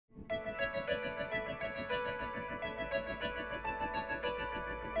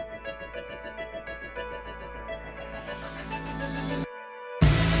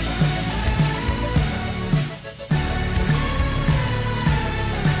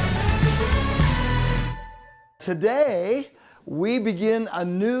Today, we begin a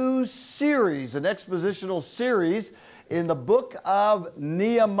new series, an expositional series in the book of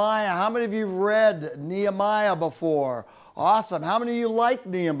Nehemiah. How many of you have read Nehemiah before? Awesome. How many of you like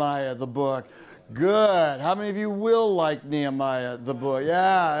Nehemiah, the book? Good. How many of you will like Nehemiah, the book?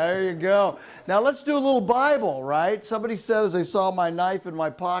 Yeah, there you go. Now let's do a little Bible, right? Somebody said as they saw my knife in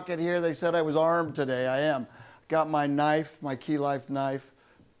my pocket here, they said I was armed today. I am. Got my knife, my key life knife,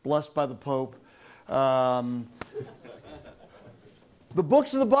 blessed by the Pope. The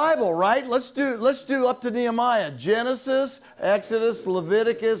books of the Bible, right? Let's do up to Nehemiah. Genesis, Exodus,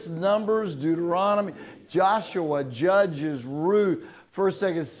 Leviticus, Numbers, Deuteronomy, Joshua, Judges, Ruth,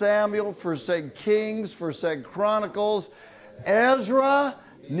 1st, 2nd Samuel, 1st, 2nd Kings, 1st, 2nd Chronicles, Ezra,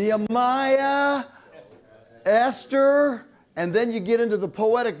 Nehemiah, Esther, and then you get into the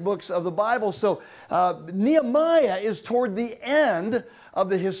poetic books of the Bible. So Nehemiah is toward the end of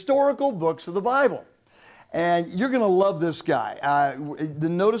the historical books of the Bible. And you're going to love this guy.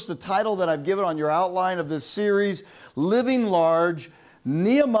 Notice the title that I've given on your outline of this series, Living Large,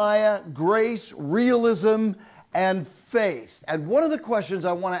 Nehemiah, Grace, Realism, and Faith. And one of the questions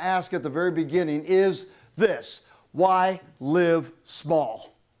I want to ask at the very beginning is this: why live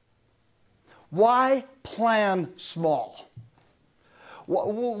small? Why plan small?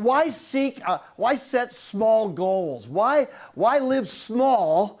 Why set small goals? Why live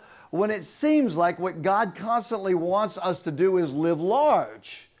small when it seems like what God constantly wants us to do is live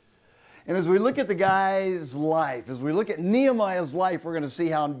large? And as we look at the guy's life, as we look at Nehemiah's life, we're going to see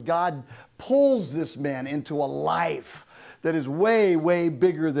how God pulls this man into a life that is way, way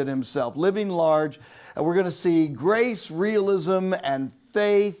bigger than himself, living large. And we're going to see grace, realism, and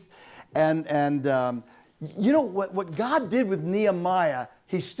faith. And you know what God did with Nehemiah,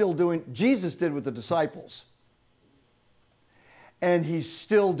 he's still doing, Jesus did with the disciples. And he's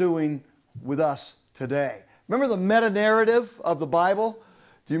still doing with us today. Remember the meta-narrative of the Bible?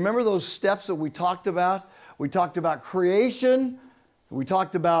 Do you remember those steps that we talked about? We talked about creation. We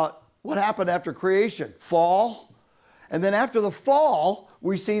talked about what happened after creation, fall. And then after the fall,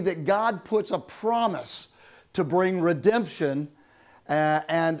 we see that God puts a promise to bring redemption.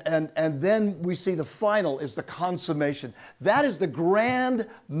 And then we see the final is the consummation. That is the grand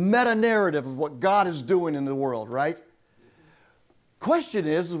meta-narrative of what God is doing in the world, right? Question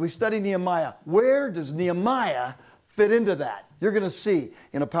is, as we study Nehemiah, where does Nehemiah fit into that? You're going to see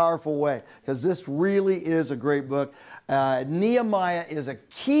in a powerful way, because this really is a great book. Nehemiah is a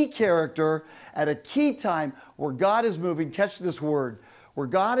key character at a key time where God is moving, catch this word, where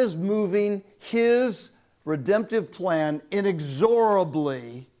God is moving his redemptive plan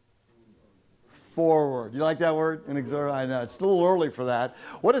inexorably forward. You like that word? Inexorably? I know, it's a little early for that.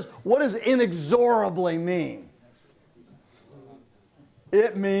 What does inexorably mean?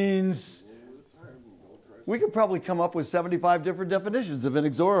 It means, we could probably come up with 75 different definitions of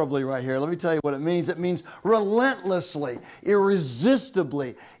inexorably right here. Let me tell you what it means. It means relentlessly,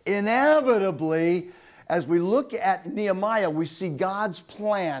 irresistibly, inevitably. As we look at Nehemiah, we see God's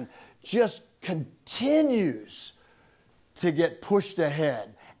plan just continues to get pushed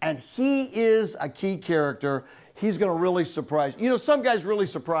ahead. And he is a key character. He's going to really surprise you. You know, some guys really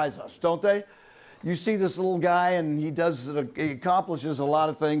surprise us, don't they? You see this little guy and he accomplishes a lot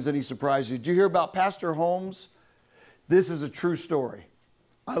of things and he surprises you. Did you hear about Pastor Holmes? This is a true story.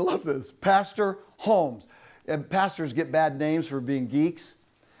 I love this. Pastor Holmes. And pastors get bad names for being geeks.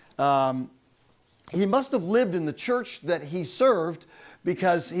 He must have lived in the church that he served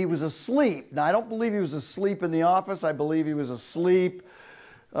because he was asleep. Now, I don't believe he was asleep in the office. I believe he was asleep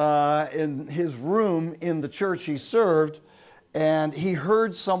in his room in the church he served. And he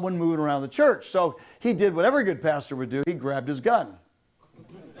heard someone moving around the church. So he did what every good pastor would do. He grabbed his gun.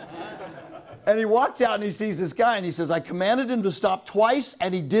 And he walks out and he sees this guy and he says, I commanded him to stop twice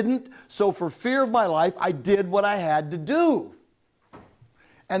and he didn't. So for fear of my life, I did what I had to do.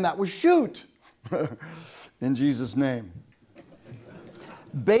 And that was shoot. In Jesus' name.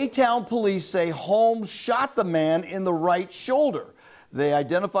 Baytown police say Holmes shot the man in the right shoulder. They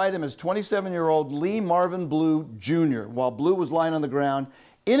identified him as 27-year-old Lee Marvin Blue Jr. While Blue was lying on the ground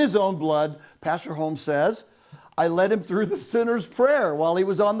in his own blood, Pastor Holmes says, I led him through the sinner's prayer while he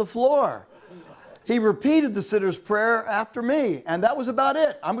was on the floor. He repeated the sinner's prayer after me, and that was about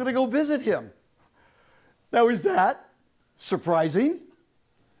it. I'm going to go visit him. Now, is that surprising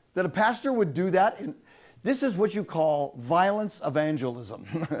that a pastor would do that? This is what you call violence evangelism.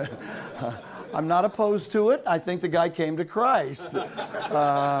 I'm not opposed to it. I think the guy came to Christ.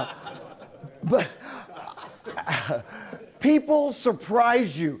 But people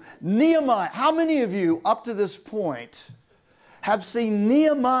surprise you. Nehemiah, how many of you up to this point have seen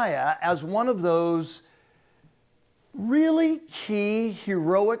Nehemiah as one of those really key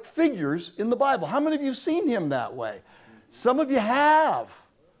heroic figures in the Bible. How many of you have seen him that way? Some of you have.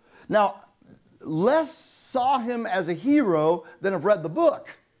 Now, less saw him as a hero than have read the book.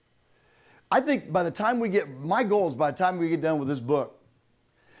 I think by the time we get, my goal is by the time we get done with this book,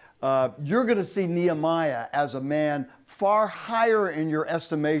 you're going to see Nehemiah as a man far higher in your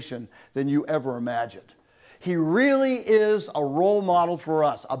estimation than you ever imagined. He really is a role model for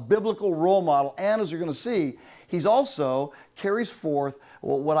us, a biblical role model. And as you're going to see, he's also carries forth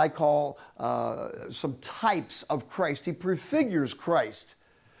what I call some types of Christ. He prefigures Christ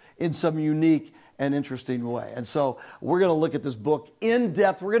in some unique and interesting way. And so we're going to look at this book in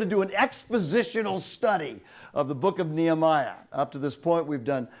depth. We're going to do an expositional study of the book of Nehemiah. Up to this point, we've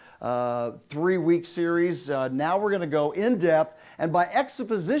done 3-week series. Now we're going to go in depth. And by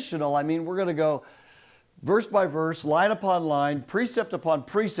expositional, I mean we're going to go verse by verse, line upon line, precept upon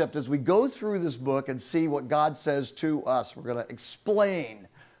precept as we go through this book and see what God says to us. We're going to explain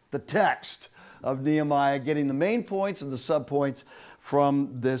the text of Nehemiah, getting the main points and the subpoints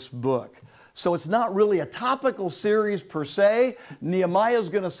from this book. So it's not really a topical series per se. Nehemiah is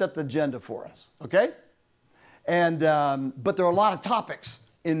going to set the agenda for us, okay? And but there are a lot of topics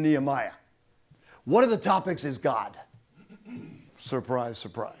in Nehemiah. One of the topics is God. Surprise,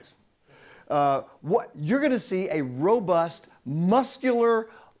 surprise. What you're going to see a robust, muscular,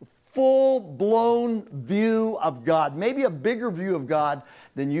 full-blown view of God, maybe a bigger view of God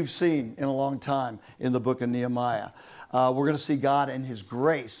than you've seen in a long time in the book of Nehemiah. We're going to see God and His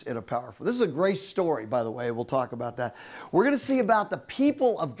grace in a powerful. This is a grace story, by the way. We'll talk about that. We're going to see about the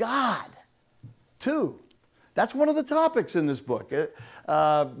people of God, too. That's one of the topics in this book.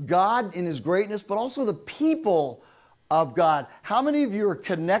 God in His greatness, but also the people of God. How many of you are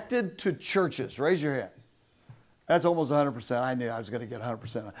connected to churches? Raise your hand. That's almost 100%. I knew I was going to get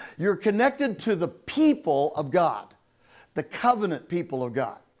 100%. You're connected to the people of God, the covenant people of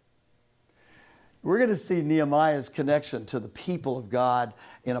God. We're going to see Nehemiah's connection to the people of God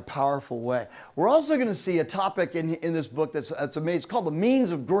in a powerful way. We're also going to see a topic in this book that's amazing. It's called the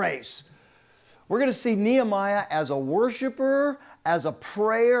means of grace. We're going to see Nehemiah as a worshiper, as a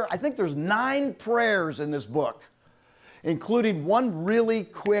prayer. I think there's 9 prayers in this book, including one really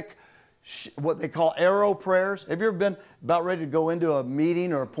quick, what they call arrow prayers. Have you ever been about ready to go into a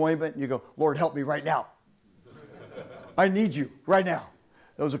meeting or appointment and you go, Lord, help me right now. I need you right now.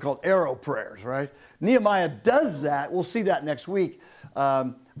 Those are called arrow prayers, right? Nehemiah does that. We'll see that next week.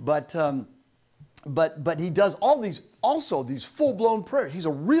 But he does all these, also these full-blown prayers. He's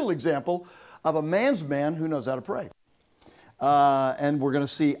a real example of a man's man who knows how to pray. And we're going to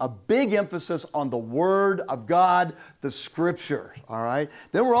see a big emphasis on the Word of God, the Scriptures, all right?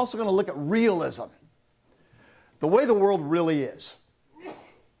 Then we're also going to look at realism, the way the world really is.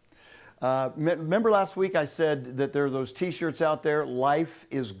 Remember last week I said that there are those T-shirts out there, life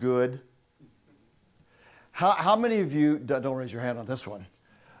is good. How many of you, don't raise your hand on this one,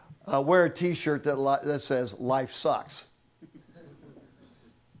 wear a T-shirt that says life sucks?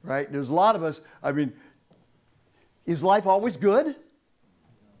 Right? There's a lot of us, I mean, is life always good?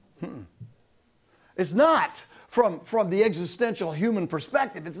 It's not. From the existential human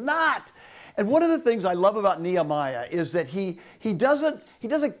perspective, it's not. And one of the things I love about Nehemiah is that he doesn't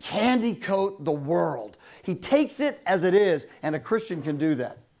candy coat the world. He takes it as it is, and a Christian can do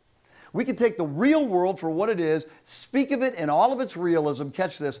that. We can take the real world for what it is, speak of it in all of its realism,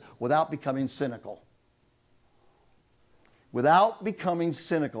 catch this, without becoming cynical. Without becoming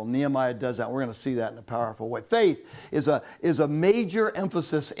cynical, Nehemiah does that. We're going to see that in a powerful way. Faith is a major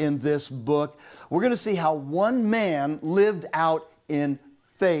emphasis in this book. We're going to see how one man lived out in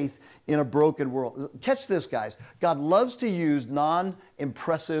faith in a broken world. Catch this, guys. God loves to use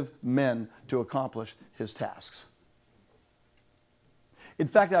non-impressive men to accomplish His tasks. In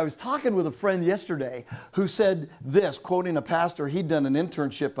fact, I was talking with a friend yesterday who said this, quoting a pastor he'd done an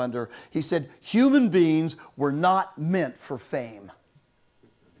internship under. He said, human beings were not meant for fame.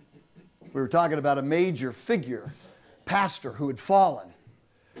 We were talking about a major figure, pastor who had fallen.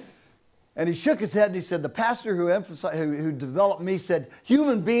 And he shook his head and he said, the pastor who developed me said,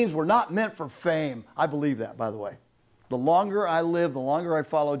 human beings were not meant for fame. I believe that, by the way. The longer I live, the longer I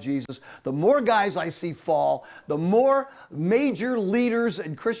follow Jesus, the more guys I see fall, the more major leaders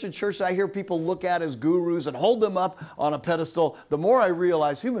in Christian churches I hear people look at as gurus and hold them up on a pedestal, the more I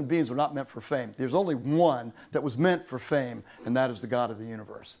realize human beings were not meant for fame. There's only one that was meant for fame, and that is the God of the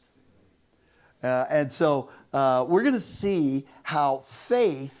universe. And so we're going to see how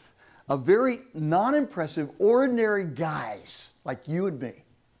faith of very non-impressive, ordinary guys like you and me.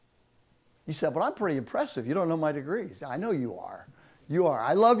 You said, but I'm pretty impressive. You don't know my degrees. I know you are. You are.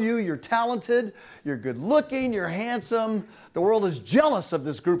 I love you. You're talented. You're good looking. You're handsome. The world is jealous of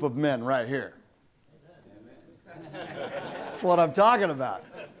this group of men right here. That's what I'm talking about.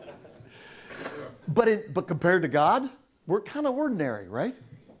 But compared to God, we're kind of ordinary, right?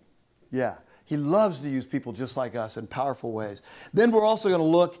 Yeah. He loves to use people just like us in powerful ways. Then we're also going to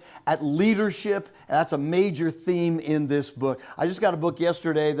look at leadership. That's a major theme in this book. I just got a book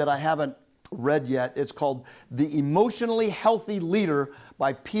yesterday that I haven't read yet. It's called The Emotionally Healthy Leader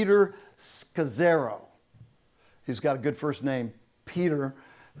by Peter Scazzero. He's got a good first name, Peter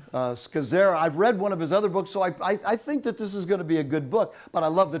Scazzero. I've read one of his other books, so I think that this is going to be a good book, but I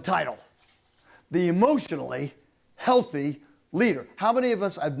love the title. The Emotionally Healthy Leader. How many of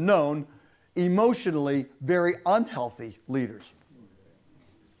us have known emotionally very unhealthy leaders?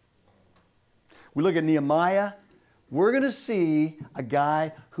 We look at Nehemiah. We're going to see a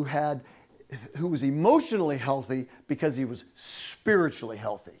guy who was emotionally healthy because he was spiritually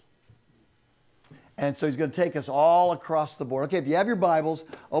healthy. And so he's going to take us all across the board. Okay, if you have your Bibles,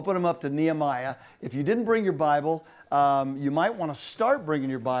 open them up to Nehemiah. If you didn't bring your Bible, you might want to start bringing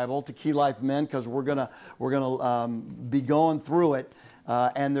your Bible to Key Life Men, because we're gonna be going through it.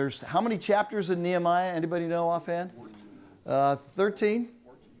 And there's how many chapters in Nehemiah? Anybody know offhand? 13?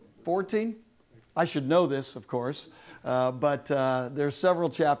 14? I should know this, of course. But there's several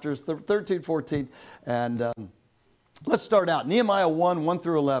chapters, 13, 14. And let's start out. Nehemiah 1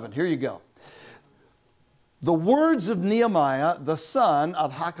 through 11. Here you go. The words of Nehemiah, the son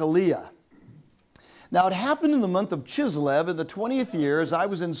of Hakaliah. Now it happened in the month of Chislev in the 20th year, as I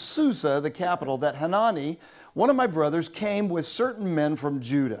was in Susa, the capital, that Hanani, one of my brothers, came with certain men from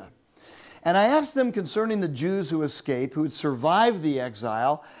Judah. And I asked them concerning the Jews who escaped, who had survived the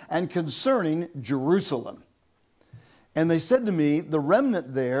exile, and concerning Jerusalem. And they said to me, the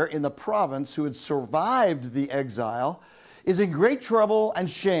remnant there in the province who had survived the exile is in great trouble and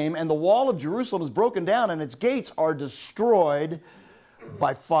shame, and the wall of Jerusalem is broken down, and its gates are destroyed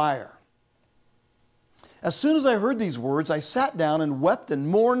by fire. As soon as I heard these words, I sat down and wept and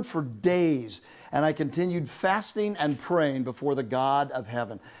mourned for days, and I continued fasting and praying before the God of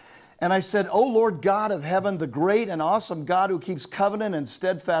heaven. And I said, O Lord God of heaven, the great and awesome God who keeps covenant and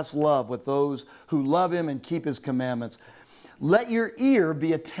steadfast love with those who love him and keep his commandments, let your ear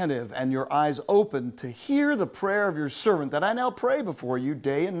be attentive and your eyes open to hear the prayer of your servant that I now pray before you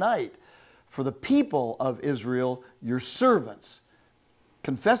day and night for the people of Israel, your servants,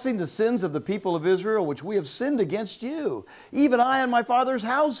 confessing the sins of the people of Israel, which we have sinned against you. Even I and my father's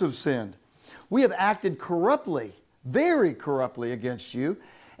house have sinned. We have acted corruptly, very corruptly against you,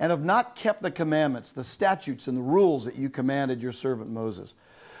 and have not kept the commandments, the statutes, and the rules that you commanded your servant Moses.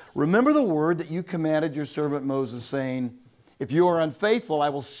 Remember the word that you commanded your servant Moses, saying, if you are unfaithful, I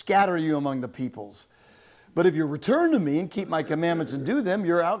will scatter you among the peoples. But if you return to me and keep my commandments and do them,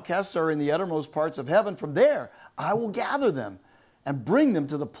 your outcasts are in the uttermost parts of heaven. From there, I will gather them and bring them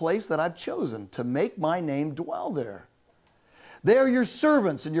to the place that I've chosen to make my name dwell there. They are your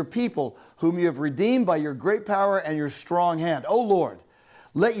servants and your people, whom you have redeemed by your great power and your strong hand. O Lord,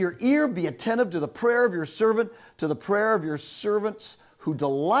 let your ear be attentive to the prayer of your servant, to the prayer of your servants who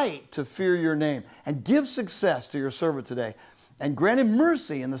delight to fear your name, and give success to your servant today, and grant him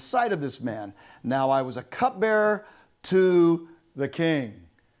mercy in the sight of this man. Now I was a cupbearer to the king.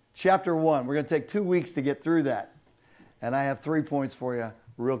 Chapter 1. We're going to take 2 weeks to get through that. And I have 3 points for you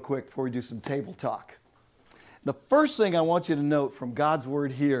real quick before we do some table talk. The first thing I want you to note from God's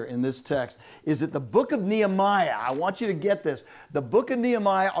word here in this text is that the book of Nehemiah, I want you to get this, the book of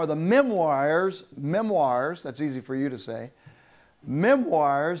Nehemiah are the memoirs, that's easy for you to say,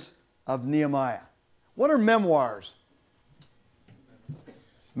 memoirs of Nehemiah. What are memoirs?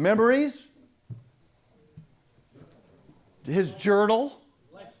 Memories? His journal?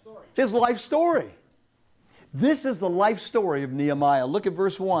 His life story. This is the life story of Nehemiah. Look at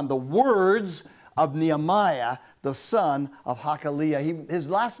verse 1. The words of Nehemiah, the son of Hakaliah. His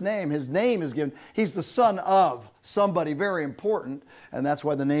last name, his name is given. He's the son of somebody very important, and that's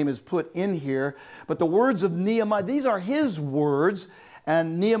why the name is put in here. But the words of Nehemiah, these are his words,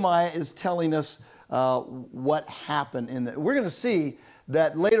 and Nehemiah is telling us what happened in it. We're going to see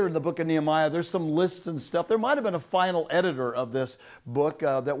that later in the book of Nehemiah, there's some lists and stuff. There might have been a final editor of this book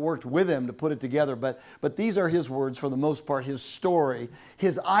that worked with him to put it together, but these are his words for the most part, his story,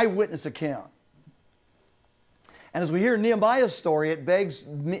 his eyewitness account. And as we hear Nehemiah's story, it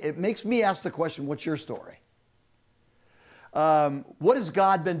makes me ask the question, what's your story? What has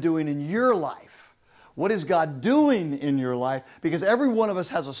God been doing in your life? What is God doing in your life? Because every one of us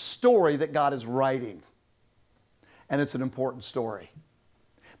has a story that God is writing. And it's an important story.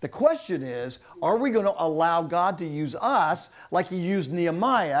 The question is, are we going to allow God to use us like he used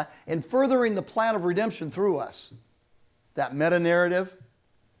Nehemiah in furthering the plan of redemption through us? That meta-narrative,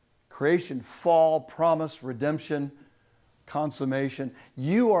 creation, fall, promise, redemption, consummation.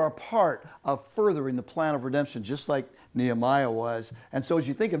 You are a part of furthering the plan of redemption, just like Nehemiah was. And so as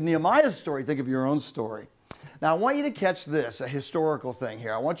you think of Nehemiah's story, think of your own story. Now I want you to catch this, a historical thing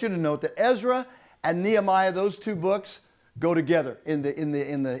here. I want you to note that Ezra and Nehemiah, those two books, go together in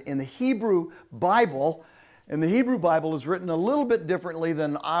the Hebrew Bible. And the Hebrew Bible is written a little bit differently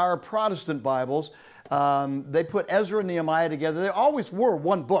than our Protestant Bibles. They put Ezra and Nehemiah together. They always were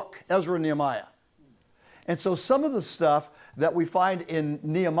one book, Ezra and Nehemiah. And so some of the stuff that we find in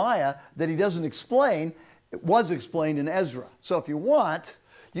Nehemiah that he doesn't explain, it was explained in Ezra. So if you want,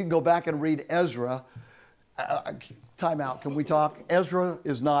 you can go back and read Ezra. Time out, can we talk? Ezra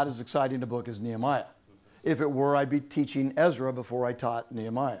is not as exciting a book as Nehemiah. If it were, I'd be teaching Ezra before I taught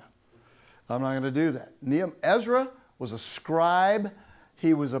Nehemiah. I'm not going to do that. Ezra was a scribe.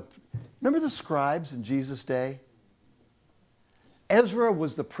 He was a... Remember the scribes in Jesus' day? Ezra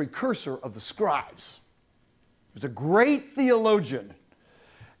was the precursor of the scribes. He was a great theologian.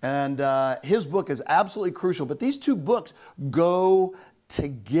 And his book is absolutely crucial. But these two books go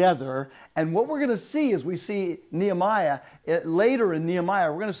together. And what we're going to see as we see Nehemiah, later in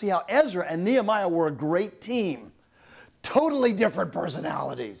Nehemiah, we're going to see how Ezra and Nehemiah were a great team. Totally different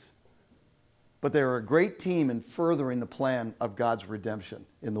personalities. But they were a great team in furthering the plan of God's redemption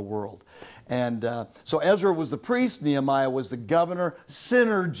in the world. And so Ezra was the priest, Nehemiah was the governor.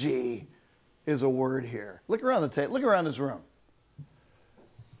 Synergy is a word here. Look around the table, look around this room.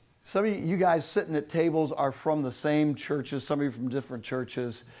 Some of you guys sitting at tables are from the same churches, some of you from different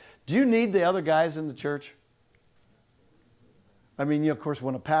churches. Do you need the other guys in the church? I mean, of course,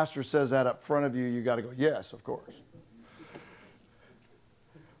 when a pastor says that up front of you, you got to go, yes, of course.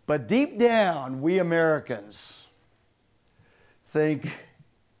 But deep down, we Americans think,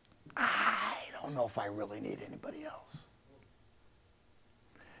 I don't know if I really need anybody else.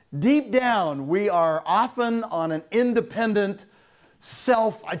 Deep down, we are often on an independent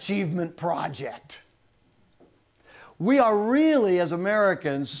self-achievement project. We are really, as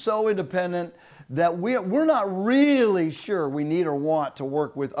Americans, so independent that we're not really sure we need or want to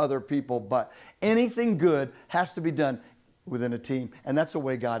work with other people, but anything good has to be done within a team. And that's the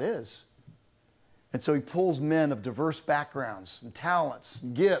way God is. And so he pulls men of diverse backgrounds and talents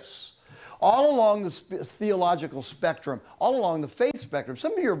and gifts all along the theological spectrum, all along the faith spectrum.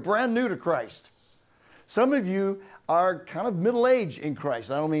 Some of you are brand new to Christ. Some of you are kind of middle-aged in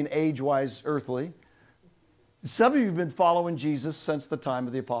Christ. I don't mean age-wise earthly. Some of you have been following Jesus since the time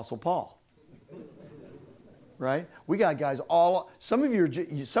of the Apostle Paul. Right? We got guys some of you,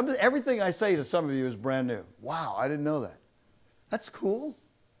 everything I say to some of you is brand new. Wow, I didn't know that. That's cool.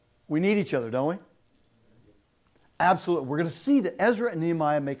 We need each other, don't we? Absolutely. We're going to see that Ezra and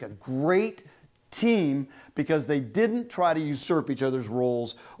Nehemiah make a great team because they didn't try to usurp each other's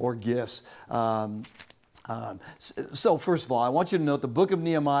roles or gifts. So first of all, I want you to note the book of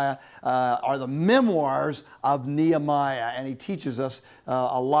Nehemiah are the memoirs of Nehemiah, and he teaches us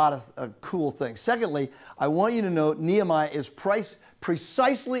a lot of cool things. Secondly, I want you to note Nehemiah is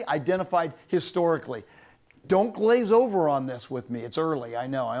precisely identified historically. Don't glaze over on this with me. It's early, I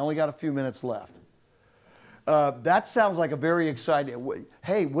know. I only got a few minutes left. That sounds like a very exciting...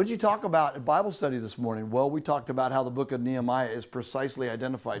 Hey, what did you talk about at Bible study this morning? Well, we talked about how the book of Nehemiah is precisely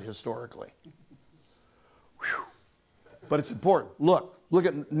identified historically. Whew. But it's important. Look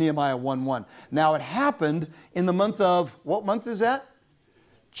at Nehemiah 1:1. Now it happened in the month of... What month is that?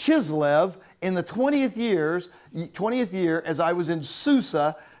 Chislev, in the 20th year, as I was in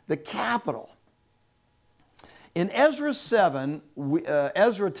Susa, the capital. In Ezra 7,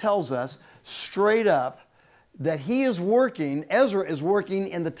 Ezra tells us straight up that Ezra is working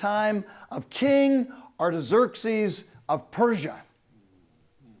in the time of King Artaxerxes of Persia.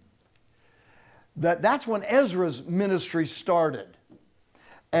 That's when Ezra's ministry started.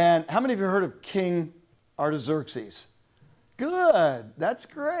 And how many of you heard of King Artaxerxes? Good, that's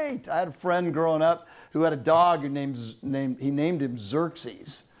great. I had a friend growing up who had a dog who named him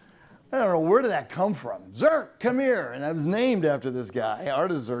Xerxes. I don't know, where did that come from? Xerx, come here. And I was named after this guy,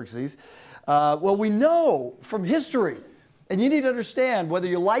 Artaxerxes. Well, we know from history, and you need to understand, whether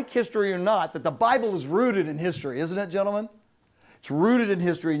you like history or not, that the Bible is rooted in history, isn't it, gentlemen? It's rooted in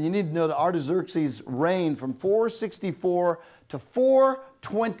history, and you need to know that Artaxerxes reigned from 464 to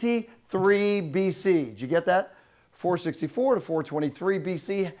 423 BC. Did you get that? 464 to 423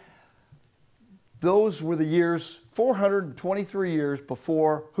 BC. Those were the years, 423 years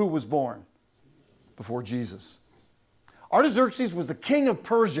before who was born? Before Jesus. Artaxerxes was the king of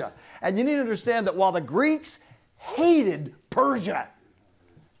Persia. And you need to understand that while the Greeks hated Persia,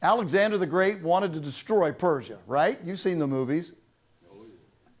 Alexander the Great wanted to destroy Persia, right? You've seen the movies.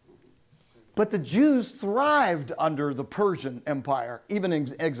 But the Jews thrived under the Persian Empire, even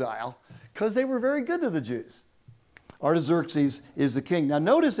in exile, because they were very good to the Jews. Artaxerxes is the king. Now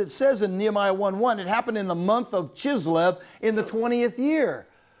notice it says in Nehemiah 1:1, it happened in the month of Chislev in the 20th year.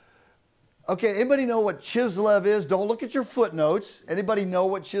 Okay, anybody know what Chislev is? Don't look at your footnotes. Anybody know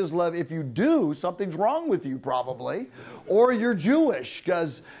what Chislev? If you do, something's wrong with you probably. Or you're Jewish,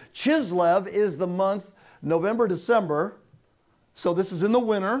 because Chislev is the month November, December. So this is in the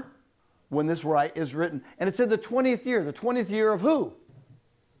winter when this is written. And it's in the 20th year. The 20th year of who?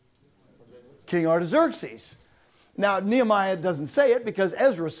 King Artaxerxes. Now, Nehemiah doesn't say it because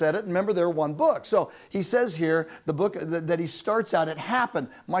Ezra said it. Remember, they're one book. So he says here, the book that he starts out, it happened.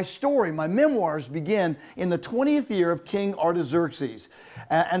 My story, my memoirs begin in the 20th year of King Artaxerxes.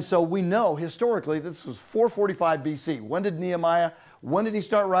 And so we know historically this was 445 BC. When did he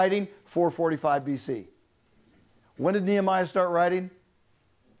start writing? 445 BC. When did Nehemiah start writing?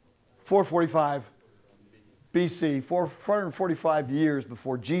 445 BC, 445 years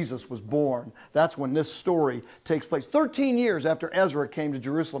before Jesus was born. That's when this story takes place. 13 years after Ezra came to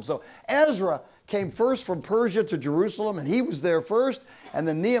Jerusalem. So Ezra came first from Persia to Jerusalem, and he was there first. And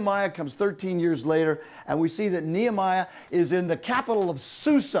then Nehemiah comes 13 years later, and we see that Nehemiah is in the capital of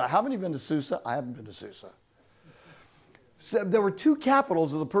Susa. How many have been to Susa? I haven't been to Susa. So there were two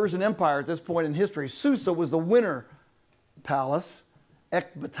capitals of the Persian Empire at this point in history. Susa was the winter palace.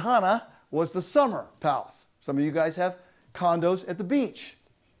 Ecbatana was the summer palace. Some of you guys have condos at the beach.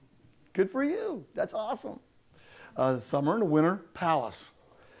 Good for you. That's awesome. Summer and winter palace.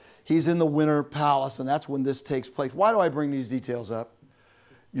 He's in the winter palace, and that's when this takes place. Why do I bring these details up?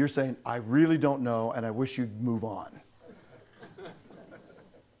 You're saying, I really don't know, and I wish you'd move on.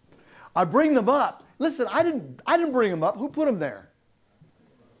 I bring them up. Listen, I didn't bring them up. Who put them there?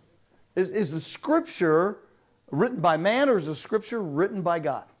 Is the Scripture written by man, or is the Scripture written by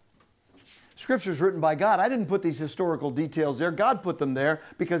God? Scripture is written by God. I didn't put these historical details there. God put them there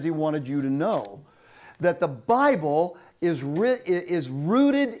because He wanted you to know that the Bible is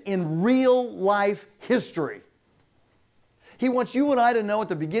rooted in real life history. He wants you and I to know at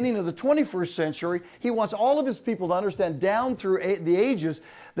the beginning of the 21st century, He wants all of His people to understand down through the ages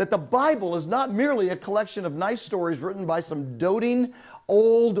that the Bible is not merely a collection of nice stories written by some doting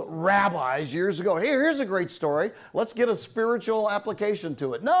old rabbis years ago. Here's a great story. Let's get a spiritual application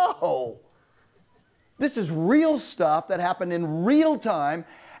to it. No! This is real stuff that happened in real time.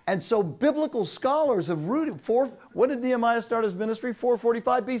 And so biblical scholars have rooted for, when did Nehemiah start his ministry?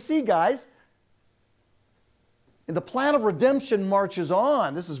 445 BC, guys. And the plan of redemption marches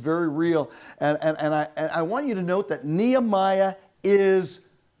on. This is very real. And I want you to note that Nehemiah is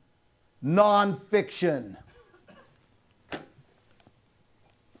nonfiction.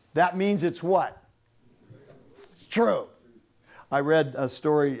 That means it's what? It's true. I read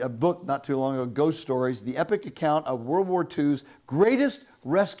a book not too long ago, Ghost Stories, the epic account of World War II's greatest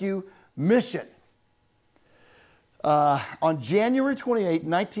rescue mission. On January 28,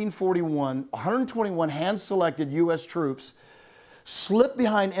 1941, 121 hand-selected U.S. troops slipped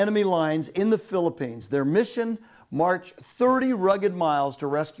behind enemy lines in the Philippines. Their mission marched 30 rugged miles to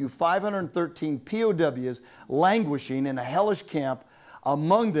rescue 513 POWs languishing in a hellish camp,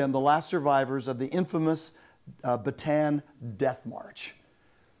 among them the last survivors of the infamous Bataan Death March.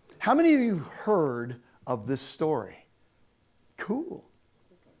 How many of you heard of this story? Cool.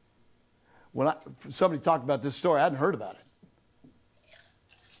 When somebody talked about this story, I hadn't heard about it.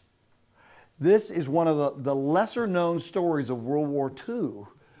 This is one of the lesser known stories of World War II.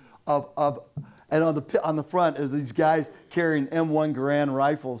 And on the front is these guys carrying M1 Garand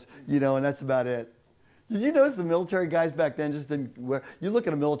rifles, and that's about it. Did you notice the military guys back then just didn't wear? You look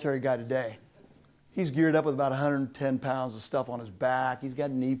at a military guy today. He's geared up with about 110 pounds of stuff on his back. He's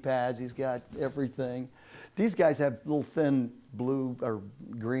got knee pads. He's got everything. These guys have little thin blue or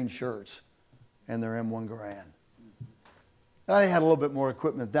green shirts and their M1 Garand. Now, they had a little bit more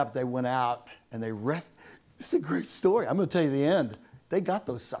equipment than that, but they went out and they rested. This is a great story. I'm going to tell you the end. They got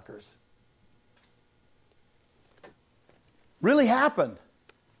those suckers. Really happened.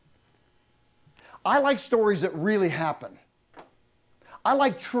 I like stories that really happen. I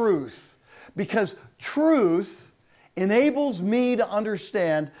like truth. Because truth enables me to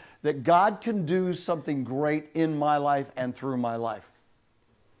understand that God can do something great in my life and through my life.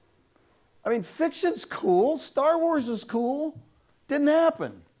 I mean, fiction's cool. Star Wars is cool. Didn't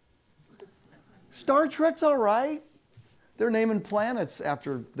happen. Star Trek's all right. They're naming planets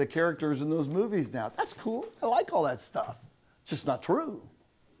after the characters in those movies now. That's cool. I like all that stuff. It's just not true.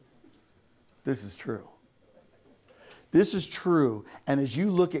 This is true. This is true. And as you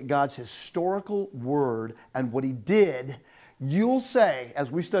look at God's historical word and what he did, you'll say,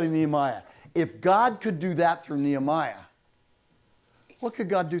 as we study Nehemiah, if God could do that through Nehemiah, what could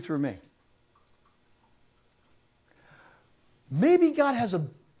God do through me? Maybe God has a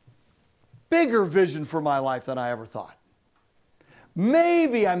bigger vision for my life than I ever thought.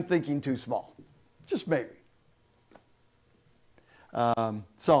 Maybe I'm thinking too small. Just maybe.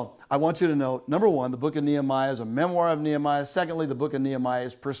 So I want you to know, number one, the book of Nehemiah is a memoir of Nehemiah. Secondly, the book of Nehemiah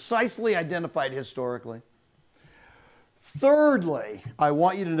is precisely identified historically. Thirdly, I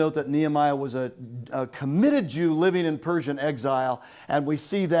want you to note that Nehemiah was a committed Jew living in Persian exile, and we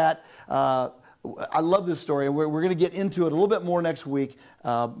see that. I love this story, and we're going to get into it a little bit more next week.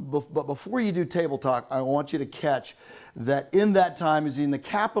 But before you do table talk, I want you to catch that in that time, he's in the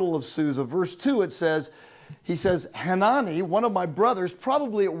capital of Susa. Verse 2, it says, he says, Hanani, one of my brothers,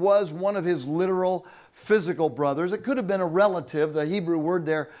 probably it was one of his literal physical brothers. It could have been a relative. The Hebrew word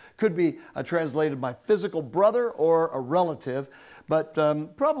there could be translated by physical brother or a relative, but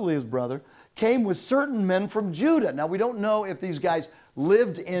probably his brother, came with certain men from Judah. Now, we don't know if these guys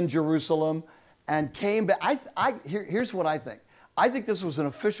lived in Jerusalem and came back. Here's what I think. I think this was an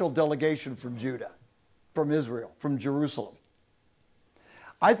official delegation from Judah, from Israel, from Jerusalem.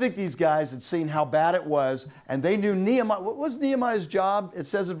 I think these guys had seen how bad it was, and they knew Nehemiah. What was Nehemiah's job? It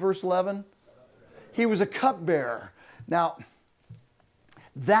says in verse 11, he was a cupbearer. Now,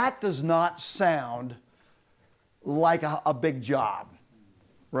 that does not sound like a big job,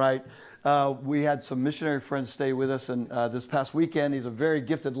 right? We had some missionary friends stay with us and this past weekend. He's a very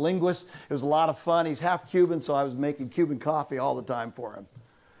gifted linguist. It was a lot of fun. He's half Cuban, so I was making Cuban coffee all the time for him.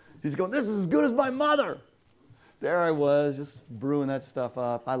 He's going, this is as good as my mother. There I was, just brewing that stuff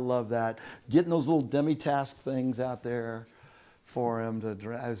up. I love that. Getting those little demi-task things out there for him to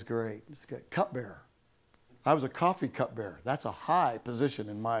drink. It was great. It's good. Cupbearer. I was a coffee cupbearer. That's a high position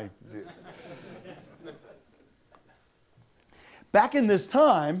in my view. Back in this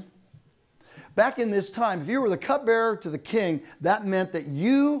time, if you were the cupbearer to the king, that meant that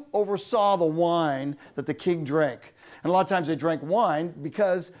you oversaw the wine that the king drank. And a lot of times they drank wine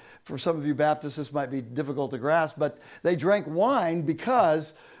because, for some of you Baptists, this might be difficult to grasp, but they drank wine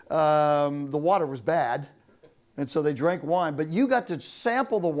because the water was bad. And so they drank wine. But you got to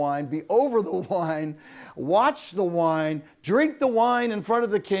sample the wine, be over the wine, watch the wine, drink the wine in front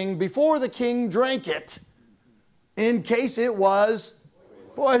of the king before the king drank it, in case it was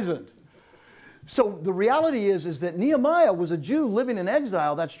poisoned. So the reality is that Nehemiah was a Jew living in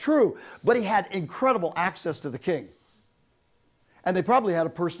exile, that's true, but he had incredible access to the king. And they probably had a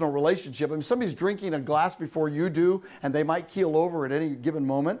personal relationship. I mean, somebody's drinking a glass before you do, and they might keel over at any given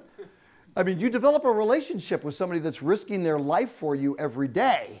moment. I mean, you develop a relationship with somebody that's risking their life for you every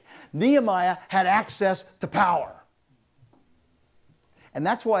day. Nehemiah had access to power. And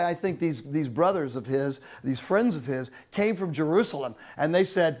that's why I think these brothers of his, these friends of his, came from Jerusalem, and they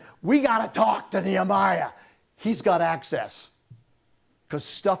said, we got to talk to Nehemiah. He's got access. Because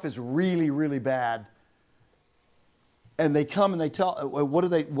stuff is really, really bad. And they come and they tell, what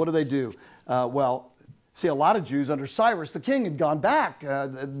do they do? Well, see, a lot of Jews under Cyrus, the king, had gone back,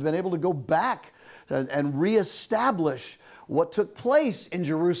 been able to go back and reestablish what took place in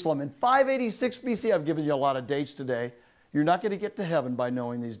Jerusalem. In 586 BC, I've given you a lot of dates today. You're not going to get to heaven by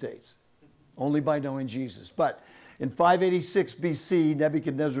knowing these dates, only by knowing Jesus. But in 586 BC,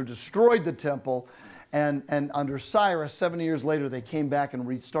 Nebuchadnezzar destroyed the temple, and under Cyrus, 70 years later, they came back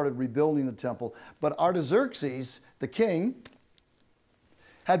and started rebuilding the temple. But Artaxerxes, the king,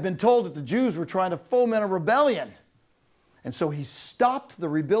 had been told that the Jews were trying to foment a rebellion. And so he stopped the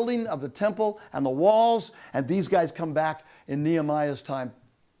rebuilding of the temple and the walls, and these guys come back in Nehemiah's time,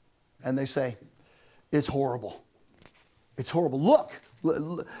 and they say, it's horrible. It's horrible. Look,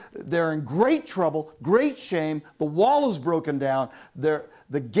 they're in great trouble, great shame. The wall is broken down.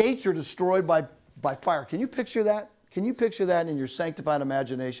 The gates are destroyed by fire. Can you picture that? Can you picture that in your sanctified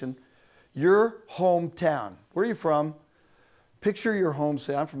imagination? Your hometown. Where are you from? Picture your home.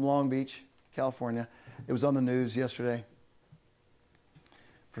 Say, I'm from Long Beach, California. It was on the news yesterday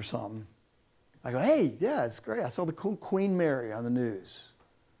for something. I go, hey, yeah, it's great. I saw the Queen Mary on the news.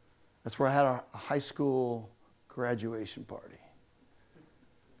 That's where I had a high school graduation party.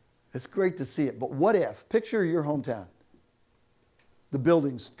 It's great to see it, but what if, picture your hometown, the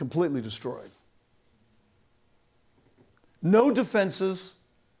building's completely destroyed. No defenses,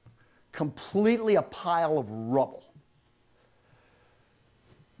 completely a pile of rubble.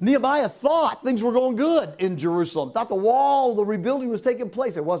 Nehemiah thought things were going good in Jerusalem, thought the wall, the rebuilding was taking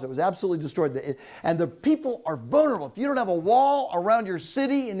place. It wasn't. It was absolutely destroyed. And the people are vulnerable. If you don't have a wall around your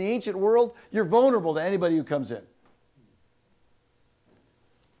city in the ancient world, you're vulnerable to anybody who comes in.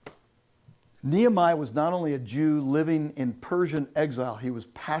 Nehemiah was not only a Jew living in Persian exile, he was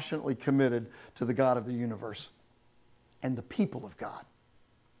passionately committed to the God of the universe and the people of God.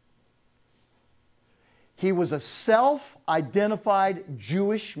 He was a self-identified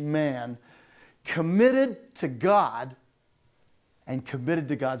Jewish man committed to God and committed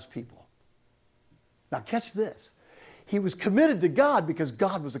to God's people. Now catch this. He was committed to God because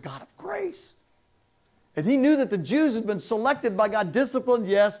God was a God of grace. And he knew that the Jews had been selected by God, disciplined,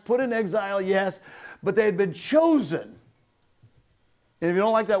 yes, put in exile, yes, but they had been chosen. And if you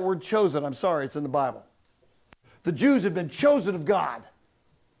don't like that word chosen, I'm sorry, it's in the Bible. The Jews had been chosen of God.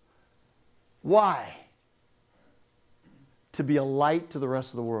 Why? To be a light to the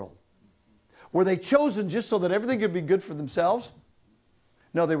rest of the world. Were they chosen just so that everything could be good for themselves?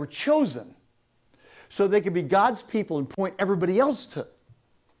 No, they were chosen so they could be God's people and point everybody else to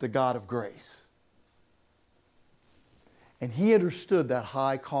the God of grace. And he understood that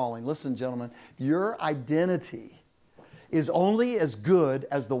high calling. Listen, gentlemen, your identity is only as good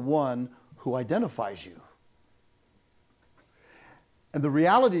as the one who identifies you. And the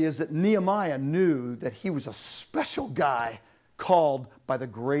reality is that Nehemiah knew that he was a special guy called by the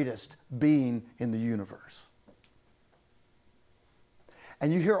greatest being in the universe.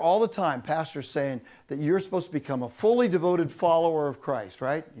 And you hear all the time pastors saying that you're supposed to become a fully devoted follower of Christ,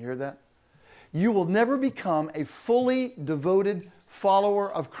 right? You hear that? You will never become a fully devoted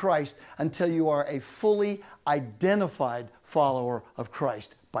follower of Christ until you are a fully identified follower of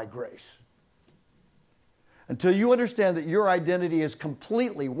Christ by grace. Until you understand that your identity is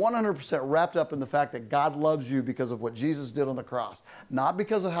completely, 100% wrapped up in the fact that God loves you because of what Jesus did on the cross, not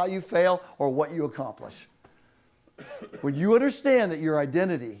because of how you fail or what you accomplish. When you understand that your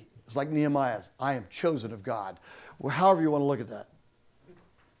identity is like Nehemiah's, I am chosen of God, or however you want to look at that,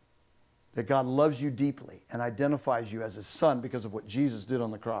 that God loves you deeply and identifies you as his son because of what Jesus did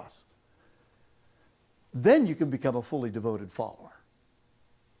on the cross, then you can become a fully devoted follower.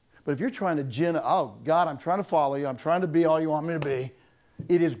 But if you're trying to oh, God, I'm trying to follow you, I'm trying to be all you want me to be,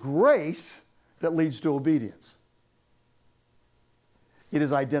 it is grace that leads to obedience. It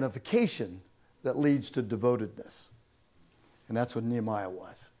is identification that leads to devotedness. And that's what Nehemiah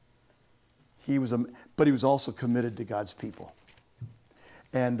was. But he was also committed to God's people.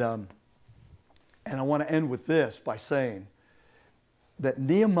 And I want to end with this by saying that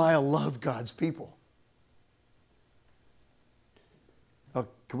Nehemiah loved God's people. Oh,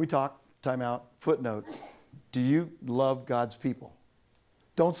 can we talk? Time out. Footnote. Do you love God's people?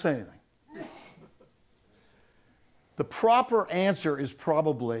 Don't say anything. The proper answer is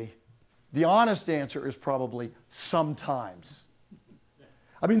probably, the honest answer is probably sometimes.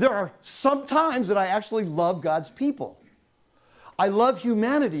 I mean, there are some times that I actually love God's people. I love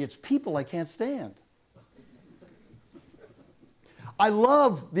humanity. It's people I can't stand. I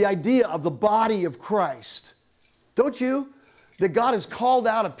love the idea of the body of Christ. Don't you? That God has called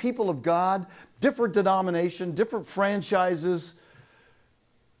out a people of God, different denomination, different franchises.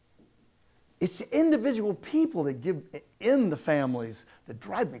 It's individual people that give in the families that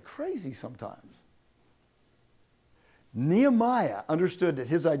drive me crazy sometimes. Nehemiah understood that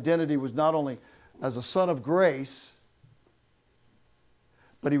his identity was not only as a son of grace,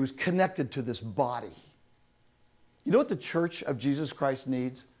 but he was connected to this body. You know what the church of Jesus Christ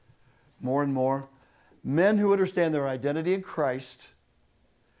needs more and more? Men who understand their identity in Christ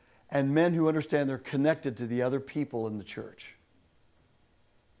and men who understand they're connected to the other people in the church,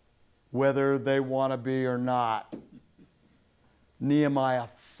 whether they want to be or not. Nehemiah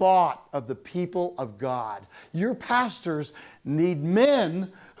thought of the people of God. Your pastors need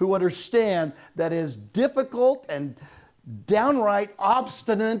men who understand that as difficult and downright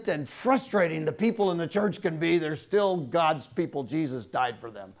obstinate and frustrating the people in the church can be, they're still God's people. Jesus died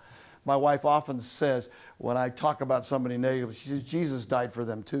for them. My wife often says, when I talk about somebody negatively, she says, Jesus died for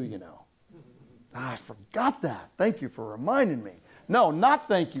them too, you know. I forgot that. Thank you for reminding me. No, not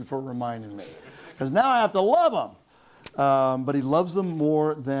thank you for reminding me, because now I have to love them. But he loves them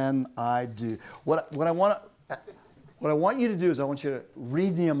more than I do. What I want you to do is I want you to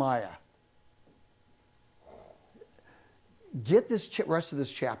read Nehemiah. Get this rest of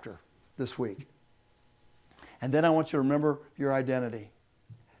this chapter this week. And then I want you to remember your identity,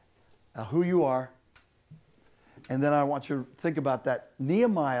 who you are. And then I want you to think about that.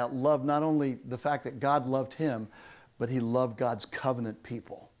 Nehemiah loved not only the fact that God loved him, but he loved God's covenant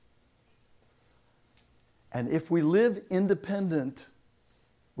people. And if we live independent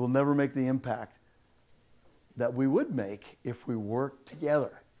we'll never make the impact that we would make if we worked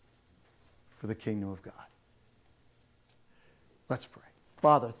together for the kingdom of God. Let's pray.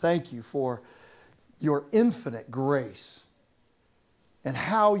 Father, thank you for your infinite grace and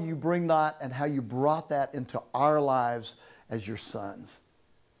how you bring that and how you brought that into our lives as your sons.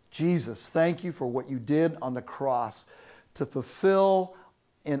 Jesus, thank you for what you did on the cross to fulfill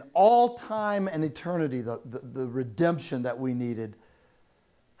in all time and eternity the redemption that we needed.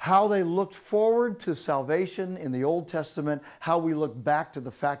 How they looked forward to salvation in the Old Testament, how we look back to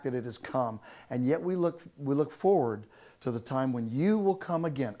the fact that it has come, and yet we look forward to the time when you will come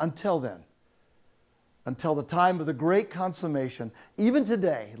again. Until then, until the time of the great consummation, even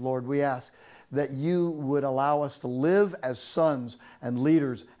today, Lord, we ask that you would allow us to live as sons and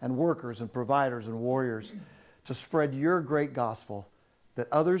leaders and workers and providers and warriors to spread your great gospel, that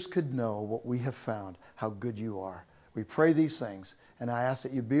others could know what we have found, how good you are. We pray these things, and I ask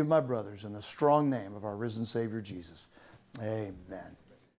that you be with my brothers in the strong name of our risen Savior Jesus. Amen.